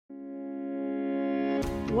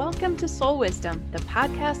Welcome to Soul Wisdom, the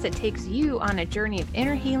podcast that takes you on a journey of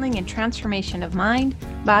inner healing and transformation of mind,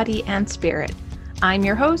 body, and spirit. I'm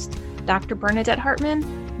your host, Dr. Bernadette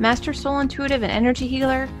Hartman, Master Soul Intuitive and Energy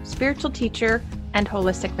Healer, spiritual teacher, and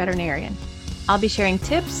holistic veterinarian. I'll be sharing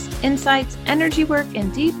tips, insights, energy work,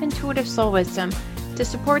 and deep intuitive soul wisdom to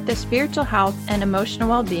support the spiritual health and emotional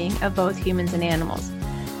well-being of both humans and animals.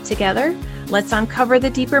 Together, let's uncover the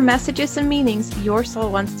deeper messages and meanings your soul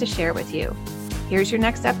wants to share with you. Here's your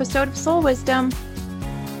next episode of Soul Wisdom.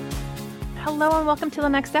 Hello and welcome to the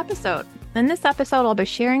next episode. In this episode, I'll be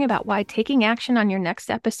sharing about why taking action on your next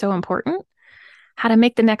step is so important, how to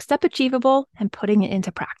make the next step achievable, and putting it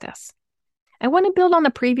into practice. I want to build on the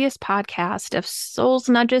previous podcast of soul's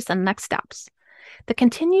nudges and next steps. The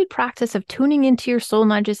continued practice of tuning into your soul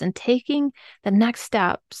nudges and taking the next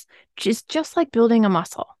steps is just like building a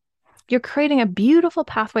muscle. You're creating a beautiful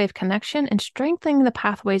pathway of connection and strengthening the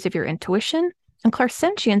pathways of your intuition and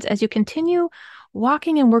clairsentience as you continue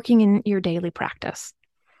walking and working in your daily practice.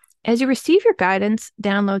 As you receive your guidance,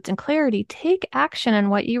 downloads, and clarity, take action on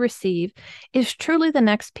what you receive is truly the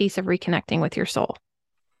next piece of reconnecting with your soul.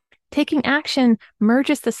 Taking action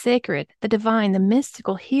merges the sacred, the divine, the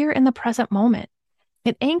mystical here in the present moment.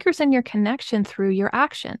 It anchors in your connection through your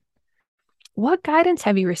action. What guidance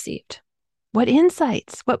have you received? What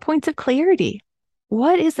insights? What points of clarity?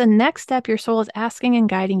 What is the next step your soul is asking and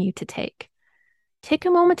guiding you to take? Take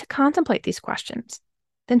a moment to contemplate these questions.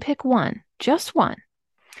 Then pick one, just one,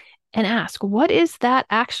 and ask, what is that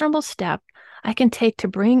actionable step I can take to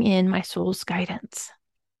bring in my soul's guidance?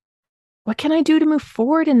 What can I do to move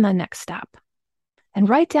forward in the next step? And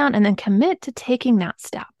write down and then commit to taking that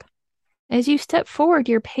step. As you step forward,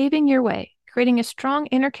 you're paving your way, creating a strong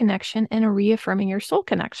inner connection and reaffirming your soul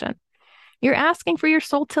connection. You're asking for your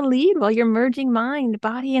soul to lead while you're merging mind,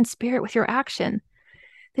 body, and spirit with your action.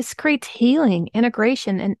 This creates healing,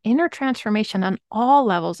 integration, and inner transformation on all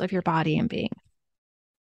levels of your body and being.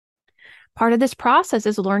 Part of this process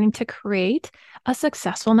is learning to create a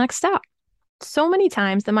successful next step. So many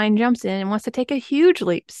times the mind jumps in and wants to take a huge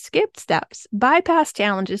leap, skip steps, bypass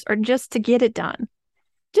challenges, or just to get it done.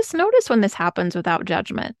 Just notice when this happens without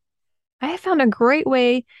judgment. I have found a great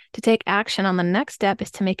way to take action on the next step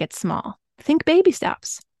is to make it small. Think baby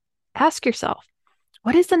steps. Ask yourself,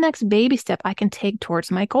 what is the next baby step I can take towards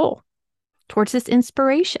my goal, towards this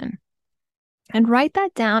inspiration? And write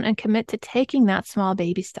that down and commit to taking that small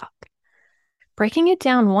baby step. Breaking it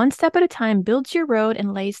down one step at a time builds your road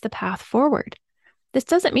and lays the path forward. This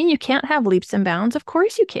doesn't mean you can't have leaps and bounds. Of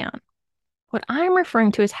course you can. What I'm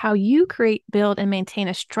referring to is how you create, build, and maintain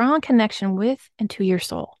a strong connection with and to your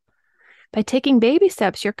soul. By taking baby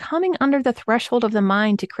steps, you're coming under the threshold of the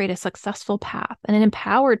mind to create a successful path and an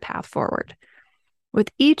empowered path forward. With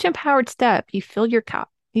each empowered step, you fill your cup,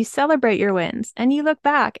 you celebrate your wins, and you look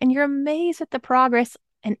back and you're amazed at the progress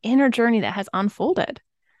and inner journey that has unfolded.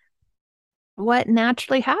 What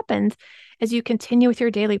naturally happens as you continue with your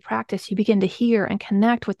daily practice, you begin to hear and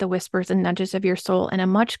connect with the whispers and nudges of your soul in a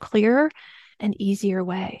much clearer and easier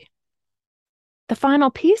way. The final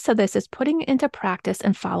piece of this is putting it into practice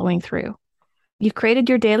and following through. You've created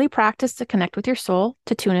your daily practice to connect with your soul,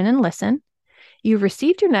 to tune in and listen. You've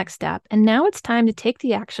received your next step, and now it's time to take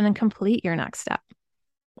the action and complete your next step.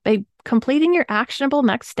 By completing your actionable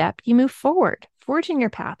next step, you move forward, forging your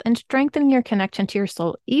path and strengthening your connection to your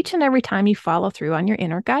soul each and every time you follow through on your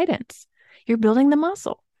inner guidance. You're building the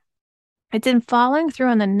muscle. It's in following through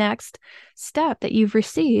on the next step that you've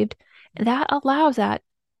received that allows that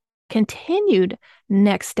continued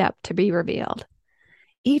next step to be revealed.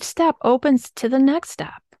 Each step opens to the next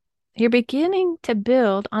step. You're beginning to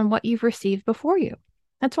build on what you've received before you.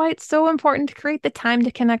 That's why it's so important to create the time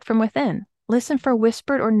to connect from within. Listen for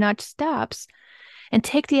whispered or nudged steps and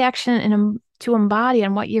take the action to embody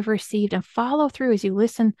on what you've received and follow through as you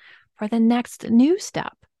listen for the next new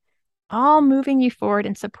step, all moving you forward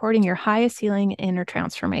and supporting your highest healing and inner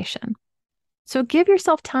transformation. So give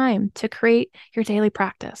yourself time to create your daily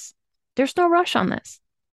practice. There's no rush on this.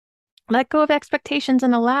 Let go of expectations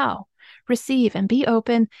and allow, receive, and be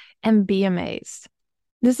open and be amazed.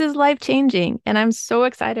 This is life-changing, and I'm so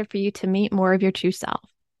excited for you to meet more of your true self.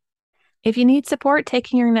 If you need support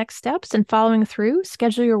taking your next steps and following through,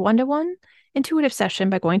 schedule your one-to-one intuitive session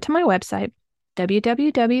by going to my website,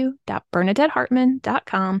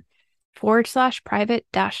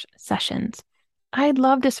 www.bernadettehartman.com/private-sessions. I'd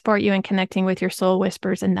love to support you in connecting with your soul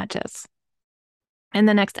whispers and nudges. In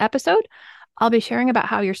the next episode, I'll be sharing about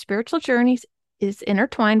how your spiritual journey is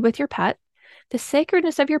intertwined with your pet, the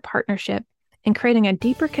sacredness of your partnership, and creating a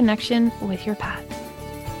deeper connection with your pet.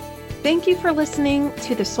 Thank you for listening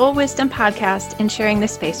to the Soul Wisdom Podcast and sharing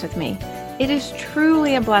this space with me. It is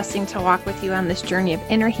truly a blessing to walk with you on this journey of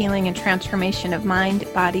inner healing and transformation of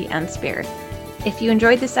mind, body, and spirit. If you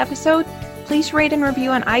enjoyed this episode, please rate and review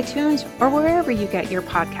on iTunes or wherever you get your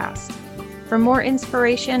podcasts. For more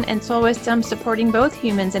inspiration and soul wisdom supporting both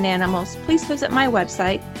humans and animals, please visit my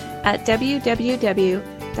website at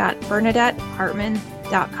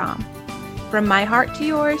www.bernadettehartman.com. From my heart to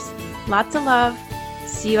yours, lots of love.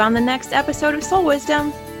 See you on the next episode of Soul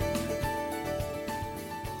Wisdom.